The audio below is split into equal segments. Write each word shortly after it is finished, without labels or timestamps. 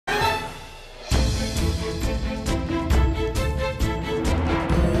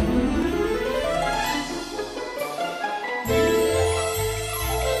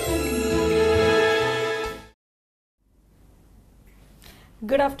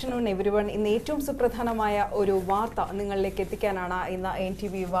Good afternoon, everyone. In the ഏറ്റവും സുപ്രധാനമായ ഒരു വാർത്ത നിങ്ങളിലേക്ക് എത്തിക്കാനാണ് ഇന്ന്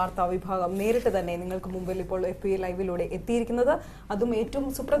NTV വാർത്താ വിഭാഗം നേരിട്ട് തന്നെ നിങ്ങൾക്ക് മുമ്പിൽ ഇപ്പോൾ FB ലൈവിലൂടെ എത്തിയിരിക്കുന്നത്. അതും ഏറ്റവും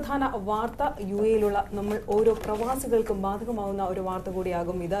സുപ്രധാന വാർത്ത UAE-യിലുള്ള നമ്മൾ ഓരോ പ്രവാസികൾക്കും ബാധകമാവുന്ന ഒരു വാർത്ത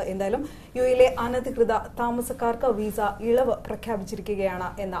കൂടിയാകും ഇത്. എന്തായാലും UAE-യിലെ അനധികൃത താമസക്കാർക്ക് വിസ ഇളവ് പ്രഖ്യാപിച്ചിരിക്കുകയാണ്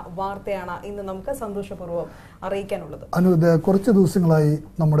എന്ന വാർത്തയാണ് ഇന്ന് നമുക്ക് സന്തോഷപൂർവ്വം അറിയിക്കാനുള്ളത്. കുറച്ച് ദിവസങ്ങളായി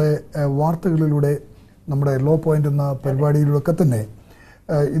നമ്മുടെ വാർത്തകളിലൂടെ നമ്മുടെ ലോ പോയിന്റ് എന്ന പരിപാടിയിലൂടെ തന്നെ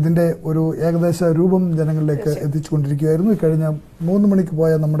ഇതിന്റെ ഒരു ഏകദേശ രൂപം ജനങ്ങളിലേക്ക് എത്തിച്ചുകൊണ്ടിരിക്കുകയായിരുന്നു. കഴിഞ്ഞ 3 മണിക്ക്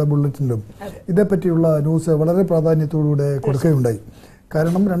പോയ നമ്മുടെ ബുള്ളറ്റിനിലും ഇതേപ്പറ്റിയുള്ള ന്യൂസ് വളരെ പ്രാധാന്യത്തോടുകൂടെ കൊടുക്കുകയുണ്ടായി.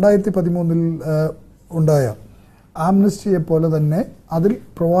 കാരണം 2013 ഉണ്ടായ ആംനസ്റ്റിയെ പോലെ തന്നെ അതിൽ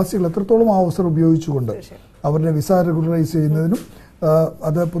പ്രവാസികൾ എത്രത്തോളം അവസരം ഉപയോഗിച്ചുകൊണ്ട് അവരുടെ വിസ റെഗുലറൈസ് ചെയ്യുന്നതിനും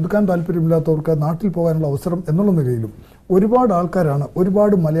അത് പുതുക്കാൻ താല്പര്യമില്ലാത്തവർക്ക് നാട്ടിൽ പോകാനുള്ള അവസരം എന്നുള്ള നിലയിലും ഒരുപാട് ആൾക്കാരാണ്,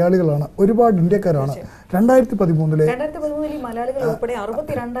 ഒരുപാട് മലയാളികളാണ്, ഒരുപാട് ഇന്ത്യക്കാരാണ് 2013 മലയാളികൾ ഉൾപ്പെടെ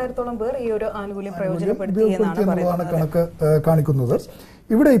 62,000-ഓളം പേർ ഈ ഒരു ആനുകൂല്യം പ്രയോജനപ്പെടുത്തി എന്നുള്ളതാണ് കണക്ക് കാണിക്കുന്നത്.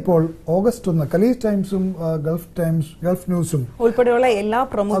 ഇവിടെ ഇപ്പോൾ ഓഗസ്റ്റ് 1 ഖലീജ് ടൈംസും ഗൾഫ് ന്യൂസും ഉൾപ്പെടെയുള്ള എല്ലാ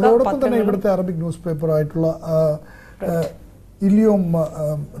പ്രമുഖ അതോടൊപ്പം തന്നെ ഇവിടുത്തെ അറബിക് ന്യൂസ് പേപ്പർ ആയിട്ടുള്ള ഇലിയോം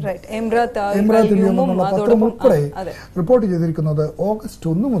പത്രം ഉൾപ്പെടെ റിപ്പോർട്ട് ചെയ്തിരിക്കുന്നത് ഓഗസ്റ്റ്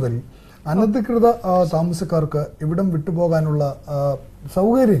 1 മുതൽ അനധികൃത താമസക്കാർക്ക് ഇവിടം വിട്ടുപോകാനുള്ള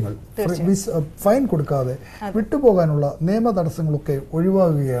സൗകര്യങ്ങൾ ഫൈൻ കൊടുക്കാതെ വിട്ടുപോകാനുള്ള നിയമ തടസ്സങ്ങളൊക്കെ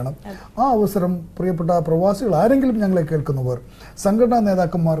ഒഴിവാകുകയാണ്. ആ അവസരം പ്രിയപ്പെട്ട പ്രവാസികൾ ആരെങ്കിലും ഞങ്ങളെ കേൾക്കുന്നവർ, സംഘടനാ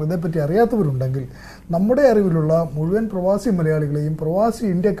നേതാക്കന്മാർ ഇതേപ്പറ്റി അറിയാത്തവരുണ്ടെങ്കിൽ നമ്മുടെ അറിവിലുള്ള മുഴുവൻ പ്രവാസി മലയാളികളെയും പ്രവാസി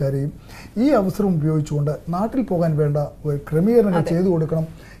ഇന്ത്യക്കാരെയും ഈ അവസരം ഉപയോഗിച്ചുകൊണ്ട് നാട്ടിൽ പോകാൻ വേണ്ട ക്രമീകരണങ്ങൾ ചെയ്തു കൊടുക്കണം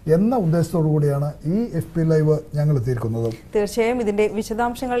എന്ന ഉദ്ദേശത്തോടു കൂടിയാണ് ഈ FB ലൈവ് ഞങ്ങൾ എത്തിയിരിക്കുന്നത്. തീർച്ചയായും ഇതിന്റെ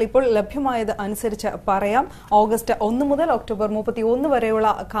വിശദാംശങ്ങൾ ഇപ്പോൾ ലഭ്യമായത് അനുസരിച്ച് പറയാം. ഓഗസ്റ്റ് 1 മുതൽ ഒക്ടോബർ 31 വരെയുള്ള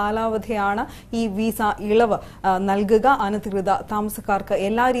കാലാവധിയാണ് ഈ വിസ ഇളവ് നൽകുക. അനധികൃത താമസക്കാർക്ക്,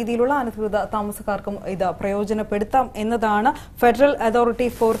 എല്ലാ രീതിയിലുള്ള അനധികൃത താമസക്കാർക്കും ഇത് പ്രയോജനപ്പെടുത്താം എന്നതാണ് federal authority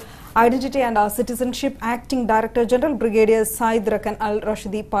four identity and citizenship acting director general brigadier Sayyid റക്കൻ അൽ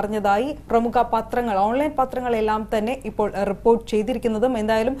റഷീദി പറഞ്ഞതായി പ്രമുഖ പത്രങ്ങൾ, ഓൺലൈൻ പത്രങ്ങളെല്ലാം തന്നെ ഇപ്പോൾ റിപ്പോർട്ട് ചെയ്തിരിക്കുന്നതും.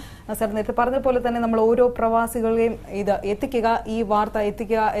 എന്തായാലും സർ നേരത്തെ പറഞ്ഞതുപോലെ തന്നെ നമ്മൾ ഓരോ പ്രവാസികളെയും ഇത് എത്തിക്കുക, ഈ വാർത്ത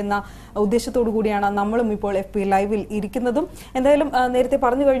എത്തിക്കുക എന്ന ഉദ്ദേശത്തോടു കൂടിയാണ് നമ്മളും ഇപ്പോൾ FB ലൈവിൽ ഇരിക്കുന്നതും. എന്തായാലും നേരത്തെ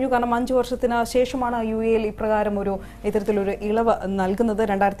പറഞ്ഞു കഴിഞ്ഞു, കാരണം 5 വർഷത്തിന് ശേഷമാണ് UAE-യിൽ ഇപ്രകാരം ഇത്തരത്തിലൊരു ഇളവ് നൽകുന്നത്.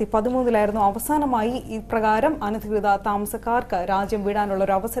 2013 അവസാനമായി ഇപ്രകാരം അനധികൃത താമസക്കാർക്ക് രാജ്യം വിടാനുള്ള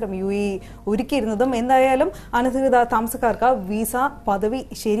ഒരു അവസരം UAE ഒരുക്കിയിരുന്നതും. എന്തായാലും അനധികൃത താമസക്കാർക്ക് വിസ പദവി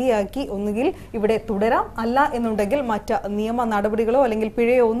ശരിയാക്കി ഒന്നുകിൽ ഇവിടെ തുടരാം, അല്ല എന്നുണ്ടെങ്കിൽ മറ്റ് നിയമ നടപടികളോ അല്ലെങ്കിൽ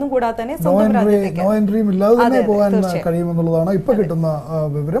പിഴയോ ഒന്നും കൂടാതെ തന്നെ സ്വന്തം രാജ്യത്തേക്ക് പോകാൻ കഴിയുമെന്നുള്ളതാണ് ഇപ്പൊ കിട്ടുന്ന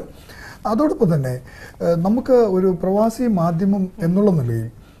വിവരം. അതോടൊപ്പം തന്നെ നമുക്ക് ഒരു പ്രവാസി മാധ്യമം എന്നുള്ള നിലയിൽ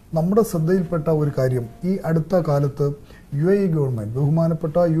നമ്മുടെ ശ്രദ്ധയിൽപ്പെട്ട ഒരു കാര്യം, ഈ അടുത്ത കാലത്ത് UAE ഗവൺമെന്റ്,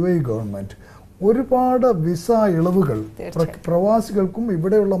 ബഹുമാനപ്പെട്ട UAE ഗവൺമെന്റ് ഒരുപാട് വിസ ഇളവുകൾ പ്രവാസികൾക്കും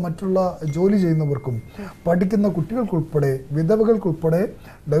ഇവിടെയുള്ള മറ്റുള്ള ജോലി ചെയ്യുന്നവർക്കും പഠിക്കുന്ന കുട്ടികൾക്കുൾപ്പെടെ വിധവകൾക്കുൾപ്പെടെ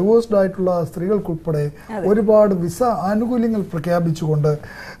ഡൈവോഴ്സ്ഡ് ആയിട്ടുള്ള സ്ത്രീകൾക്കുൾപ്പെടെ ഒരുപാട് വിസ ആനുകൂല്യങ്ങൾ പ്രഖ്യാപിച്ചുകൊണ്ട്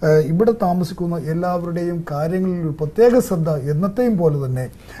ഇവിടെ താമസിക്കുന്ന എല്ലാവരുടെയും കാര്യങ്ങളിൽ ഒരു പ്രത്യേക ശ്രദ്ധ എന്നത്തെയും പോലെ തന്നെ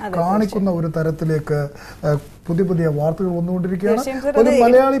കാണിക്കുന്ന ഒരു തരത്തിലേക്ക് പുതിയ വാർത്തകൾ വന്നുകൊണ്ടിരിക്കുകയാണ്. ഒരു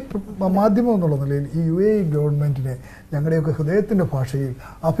മലയാളി മാധ്യമം എന്നുള്ള നിലയിൽ ഈ UAE ഗവൺമെന്റിനെ ഞങ്ങളുടെയൊക്കെ ഹൃദയത്തിന്റെ ഭാഷയിൽ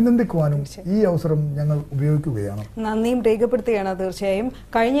അഭിനന്ദിക്കുവാനും ഈ അവസരം ഞങ്ങൾ ഉപയോഗിക്കുകയാണ്. നന്ദിയും രേഖപ്പെടുത്തുകയാണ്. തീർച്ചയായും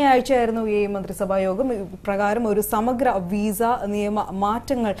കഴിഞ്ഞ ആഴ്ചയായിരുന്നു UAE മന്ത്രിസഭാ യോഗം പ്രകാരം ഒരു സമഗ്ര വിസ നിയമ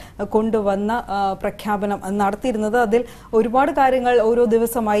മാറ്റങ്ങൾ കൊണ്ടുവന്ന പ്രഖ്യാപനം നടത്തിയിരുന്നത്. അതിൽ ഒരുപാട് കാര്യങ്ങൾ ഓരോ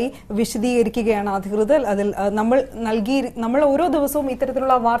ദിവസമായി വിശദീകരിക്കുകയാണ് അധികൃതർ. അതിൽ നമ്മൾ ഓരോ ദിവസവും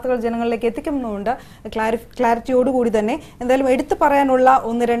ഇത്തരത്തിലുള്ള വാർത്തകൾ ജനങ്ങളിലേക്ക് എത്തിക്കുന്നുണ്ട് ക്ലാരിറ്റിയോടുകൂടി തന്നെ. എന്തായാലും എടുത്തു പറയാനുള്ള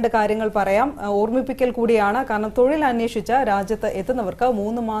 1-2 കാര്യങ്ങൾ പറയാം, ഓർമ്മിപ്പിക്കൽ കൂടിയാണ്. കാരണം തൊഴിൽ അന്വേഷിച്ച് രാജ്യത്ത് എത്തുന്നവർക്ക്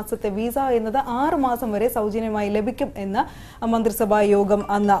 3 മാസത്തെ വിസ എന്നത് 6 മാസം വരെ സൗജന്യമായി ലഭിക്കും എന്ന് മന്ത്രിസഭാ യോഗം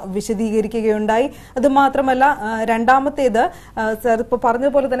അന്ന് വിശദീകരിക്കുകയുണ്ടായി. അത് മാത്രമല്ല, രണ്ടാമത്തേത് ഇപ്പൊ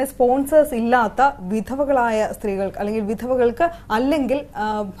പറഞ്ഞതുപോലെ തന്നെ സ്പോൺസേഴ്സ് ഇല്ലാത്ത വിധവകളായ സ്ത്രീകൾക്ക് അല്ലെങ്കിൽ വിധവകൾക്ക് അല്ലെങ്കിൽ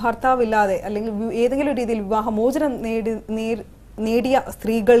ഭർത്താവില്ലാതെ അല്ലെങ്കിൽ ഏതെങ്കിലും രീതിയിൽ വിവാഹമോചനം നേടിയ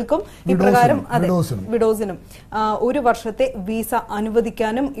സ്ത്രീകൾക്കും ഇപ്രകാരം വിഡോസിനും 1 വർഷത്തെ വിസ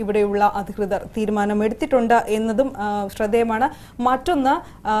അനുവദിക്കാനും ഇവിടെയുള്ള അധികൃതർ തീരുമാനമെടുത്തിട്ടുണ്ട് എന്നതും ശ്രദ്ധേയമാണ്. മറ്റൊന്ന്,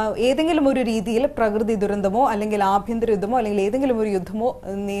 ഏതെങ്കിലും ഒരു രീതിയിൽ പ്രകൃതി ദുരന്തമോ അല്ലെങ്കിൽ ആഭ്യന്തര യുദ്ധമോ അല്ലെങ്കിൽ ഏതെങ്കിലും ഒരു യുദ്ധമോ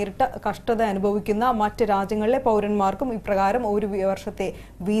നേരിട്ട് കഷ്ടത അനുഭവിക്കുന്ന മറ്റ് രാജ്യങ്ങളിലെ പൗരന്മാർക്കും ഇപ്രകാരം 1 വർഷത്തെ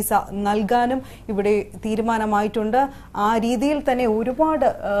വിസ നൽകാനും ഇവിടെ തീരുമാനമായിട്ടുണ്ട്. ആ രീതിയിൽ തന്നെ ഒരുപാട്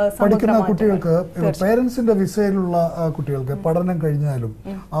കുട്ടികൾക്ക്, പേരൻസിന്റെ വിസയിലുള്ള കുട്ടികൾക്ക് പഠനം കഴിഞ്ഞാലും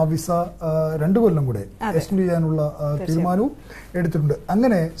ആ വിസ 2 കൊല്ലം കൂടെ എക്സ്റ്റെൻഡ് ചെയ്യാനുള്ള തീരുമാനവും എടുത്തിട്ടുണ്ട്.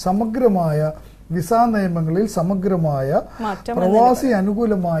 അങ്ങനെ സമഗ്രമായ വിസ നിയമങ്ങളിൽ സമഗ്രമായ പ്രവാസി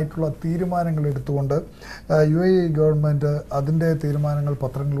അനുകൂലമായിട്ടുള്ള തീരുമാനങ്ങൾ എടുത്തുകൊണ്ട് UAE ഗവൺമെന്റ് അതിന്റെ തീരുമാനങ്ങൾ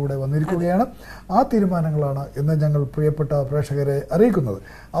പത്രങ്ങളിലൂടെ വന്നിരിക്കുകയാണ്. ആ തീരുമാനങ്ങളാണ് ഇന്ന് ഞങ്ങൾ പ്രിയപ്പെട്ട പ്രേക്ഷകരെ അറിയിക്കുന്നത്.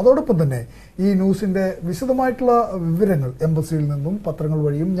 അതോടൊപ്പം തന്നെ ഈ ന്യൂസിന്റെ വിശദമായിട്ടുള്ള വിവരങ്ങൾ എംബസിയിൽ നിന്നും പത്രങ്ങൾ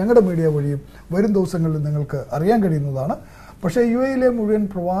വഴിയും ഞങ്ങളുടെ മീഡിയ വഴിയും വരും ദിവസങ്ങളിൽ നിങ്ങൾക്ക് അറിയാൻ കഴിയുന്നതാണ്. പക്ഷേ UAE മുഴുവൻ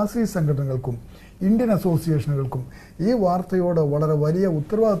പ്രവാസി സംഘടനകൾക്കും ഇന്ത്യൻ അസോസിയേഷനുകൾക്കും ഈ വാർത്തയോട് വളരെ വലിയ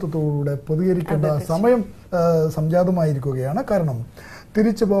ഉത്തരവാദിത്വത്തോടുകൂടെ പ്രതികരിക്കേണ്ട സമയം സംജാതമായിരിക്കുകയാണ്. കാരണം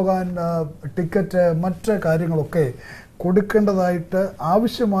തിരിച്ചു പോകാൻ ടിക്കറ്റ് മറ്റ് കാര്യങ്ങളൊക്കെ കൊടുക്കേണ്ടതായിട്ട്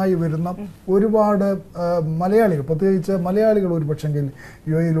ആവശ്യമായി വരുന്ന ഒരുപാട് മലയാളികൾ, പ്രത്യേകിച്ച് മലയാളികൾ ഒരു പക്ഷെങ്കിൽ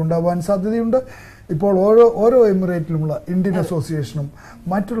UAE ഉണ്ടാവാൻ സാധ്യതയുണ്ട്. ഇപ്പോൾ ഓരോ എമിറേറ്റിലുമുള്ള ഇന്ത്യൻ അസോസിയേഷനും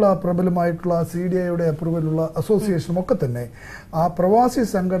മറ്റുള്ള പ്രബലമായിട്ടുള്ള CDIയുടെ അപ്രൂവലുള്ള അസോസിയേഷനും ഒക്കെ തന്നെ ആ പ്രവാസി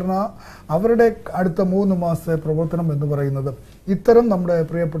സംഘടന അവരുടെ അടുത്ത 3 മാസത്തെ പ്രവർത്തനം എന്ന് പറയുന്നത് ഇത്തരം നമ്മുടെ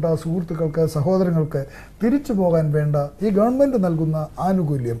പ്രിയപ്പെട്ട സുഹൃത്തുക്കൾക്ക്, സഹോദരങ്ങൾക്ക് തിരിച്ചു പോകാൻ വേണ്ട ഈ ഗവൺമെന്റ് നൽകുന്ന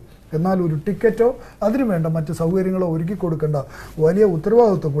ആനുകൂല്യം, എന്നാൽ ഒരു ടിക്കറ്റോ അതിനു വേണ്ട മറ്റ് സൗകര്യങ്ങളോ ഒരുക്കി കൊടുക്കേണ്ട വലിയ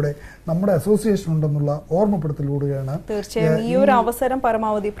ഉത്തരവാദിത്വം കൂടെ നമ്മുടെ അസോസിയേഷൻ ഉണ്ടെന്നുള്ള ഓർമ്മപ്പെടുത്തലൂടെയാണ്. തീർച്ചയായും ഈ ഒരു അവസരം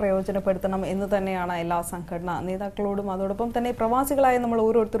പരമാവധി പ്രയോജനപ്പെടുത്തണം എന്ന് തന്നെയാണ് എല്ലാ സംഘടനാ നേതാക്കളോടും അതോടൊപ്പം തന്നെ പ്രവാസികളായ നമ്മൾ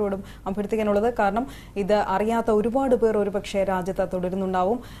ഓരോരുത്തരോടും അഭ്യർത്ഥിക്കാനുള്ളത്. കാരണം ഇത് അറിയാത്ത ഒരുപാട് പേർ ഒരുപക്ഷെ രാജ്യത്ത്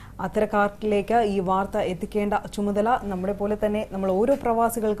തുടരുന്നുണ്ടാവും. അത്തരക്കാരിലേക്ക് ഈ വാർത്ത എത്തിക്കേണ്ട ചുമതല നമ്മുടെ പോലെ തന്നെ നമ്മൾ ഓരോ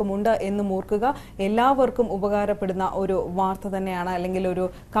പ്രവാസികൾക്കും ഉണ്ട് എന്ന് ഓർക്കുക. എല്ലാവർക്കും ഉപകാരപ്പെടുന്ന ഒരു വാർത്ത തന്നെയാണ്, അല്ലെങ്കിൽ ഒരു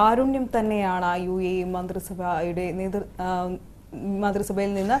കാരുണ്യം തന്നെയാണ് UAE മന്ത്രിസഭയുടെ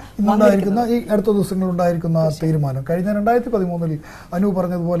മന്ത്രിസഭയിൽ നിന്ന് ഉണ്ടായിരിക്കുന്ന ഈ അടുത്ത ദിവസങ്ങളിൽ ഉണ്ടായിരിക്കുന്ന തീരുമാനം. കഴിഞ്ഞ 2013 അനു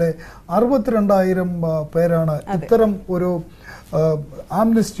പറഞ്ഞതുപോലെ 62,000 പേരാണ് ഇത്തരം ഒരു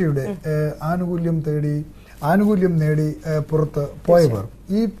ആംനസ്റ്റിയുടെ ആനുകൂല്യം നേടി പുറത്ത് പോയവർ.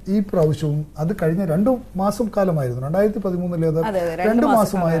 ഈ പ്രാവശ്യവും അത് കഴിഞ്ഞ 2 മാസം കാലമായിരുന്നു. 2013 2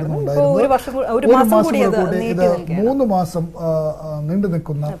 മാസമായിരുന്നു ഉണ്ടായിരുന്നത്. ഒരു മാസം കൂടി ഇത് 3 മാസം നീണ്ടു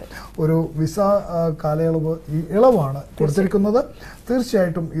നിൽക്കുന്ന ഒരു വിസ കാലയളവ് ഇളവാണ് കൊടുത്തിരിക്കുന്നത്.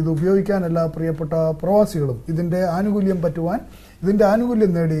 തീർച്ചയായിട്ടും ഇത് ഉപയോഗിക്കാൻ എല്ലാ പ്രിയപ്പെട്ട പ്രവാസികളും ഇതിന്റെ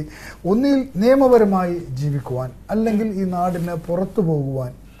ആനുകൂല്യം നേടി ഒന്നിൽ നിയമപരമായി ജീവിക്കുവാൻ, അല്ലെങ്കിൽ ഈ നാടിന് പുറത്തു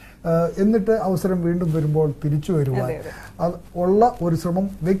പോകുവാൻ, എന്നിട്ട് അവസരം വീണ്ടും വരുമ്പോൾ തിരിച്ചു വരുവാൻ ഉള്ള ഒരു ശ്രമം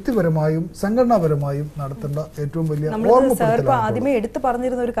വ്യക്തിപരമായും സംഘടനാപരമായും നടത്തേണ്ട ഏറ്റവും വലിയ ഓർമ്മപ്പെടുത്തലാണ്. ആദ്യമേ എടുത്തു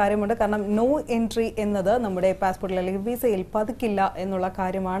പറഞ്ഞിരുന്ന ഒരു കാര്യമുണ്ട്. കാരണം നോ എൻട്രി എന്നത് നമ്മുടെ പാസ്പോർട്ടിൽ അല്ലെങ്കിൽ വിസയിൽ പതിക്കില്ല എന്നുള്ള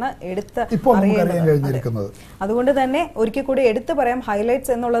കാര്യമാണ് അറിയാൻ കഴിഞ്ഞിരിക്കുന്നത്. അതുകൊണ്ട് തന്നെ ഒരിക്കൽ കൂടി എടുത്തു പറയാം,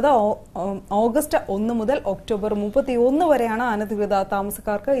 ഹൈലൈറ്റ്സ് എന്നുള്ളത് ഓഗസ്റ്റ് 1 മുതൽ ഒക്ടോബർ 31 വരെയാണ് അനധികൃത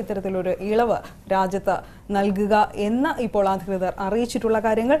താമസക്കാർക്ക് ഇത്തരത്തിലൊരു ഇളവ് രാജ്യത്ത് നൽകുക എന്ന് ഇപ്പോൾ അധികൃതർ അറിയിച്ചിട്ടുള്ള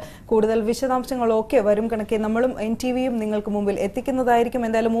കാര്യങ്ങൾ. കൂടുതൽ വിശദാംശങ്ങളൊക്കെ വരും കണക്കെ നമ്മളും NTVയും നിങ്ങൾക്ക് മുമ്പിൽ എത്തിക്കുന്നതായിരിക്കും.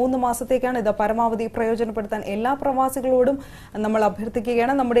 എന്തായാലും 3 മാസത്തേക്കാണ് ഇത്. പരമാവധി പ്രയോജനപ്പെടുത്താൻ എല്ലാ പ്രവാസികളോടും നമ്മൾ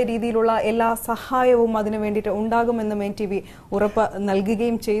അഭ്യർത്ഥിക്കുകയാണ്. നമ്മുടെ രീതിയിലുള്ള എല്ലാ സഹായവും അതിനു വേണ്ടിയിട്ട് ഉണ്ടാകുമെന്നും NTV ഉറപ്പ്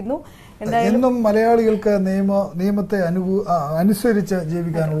നൽകുകയും ചെയ്യുന്നു. എന്നും മലയാളികൾക്ക് നിയമത്തെ അനുസരിച്ച്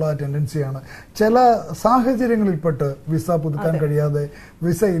ജീവിക്കാനുള്ള ടെൻഡൻസിയാണ്. ചില സാഹചര്യങ്ങളിൽപ്പെട്ട് വിസ പുതുക്കാൻ കഴിയാതെ,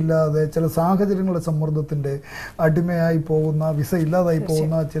 വിസ ഇല്ലാതെ, ചില സാഹചര്യങ്ങളുടെ സമ്മർദ്ദത്തിന്റെ അടിമയായി പോകുന്ന, വിസ ഇല്ലാതായി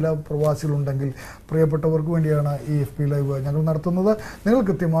പോകുന്ന ചില പ്രവാസികളുണ്ടെങ്കിൽ പ്രിയപ്പെട്ടവർക്ക് വേണ്ടിയാണ് ഈ FP ലൈവ് ഞങ്ങൾ നടത്തുന്നത്. നിങ്ങൾ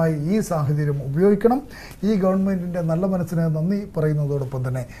കൃത്യമായി ഈ സാഹചര്യം ഉപയോഗിക്കണം. ഈ ഗവൺമെന്റിന്റെ നല്ല മനസ്സിന് നന്ദി പറയുന്നതോടൊപ്പം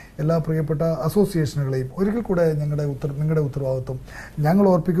തന്നെ എല്ലാ പ്രിയപ്പെട്ട അസോസിയേഷനുകളെയും ഒരിക്കൽ കൂടെ നിങ്ങളുടെ ഉത്തരവാദിത്വം ഞങ്ങൾ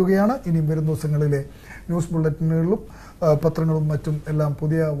ഓർപ്പിക്കുകയാണ്. ഇനി വരും ദിവസങ്ങളിലെ ന്യൂസ് ബുള്ളറ്റിനുകളിലും പത്രങ്ങളും മറ്റും എല്ലാം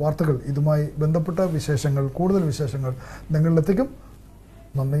പുതിയ വാർത്തകൾ, ഇതുമായി ബന്ധപ്പെട്ട കൂടുതൽ വിശേഷങ്ങൾ നിങ്ങളിലെത്തിക്കും.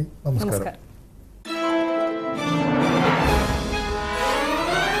 നന്ദി, നമസ്കാരം.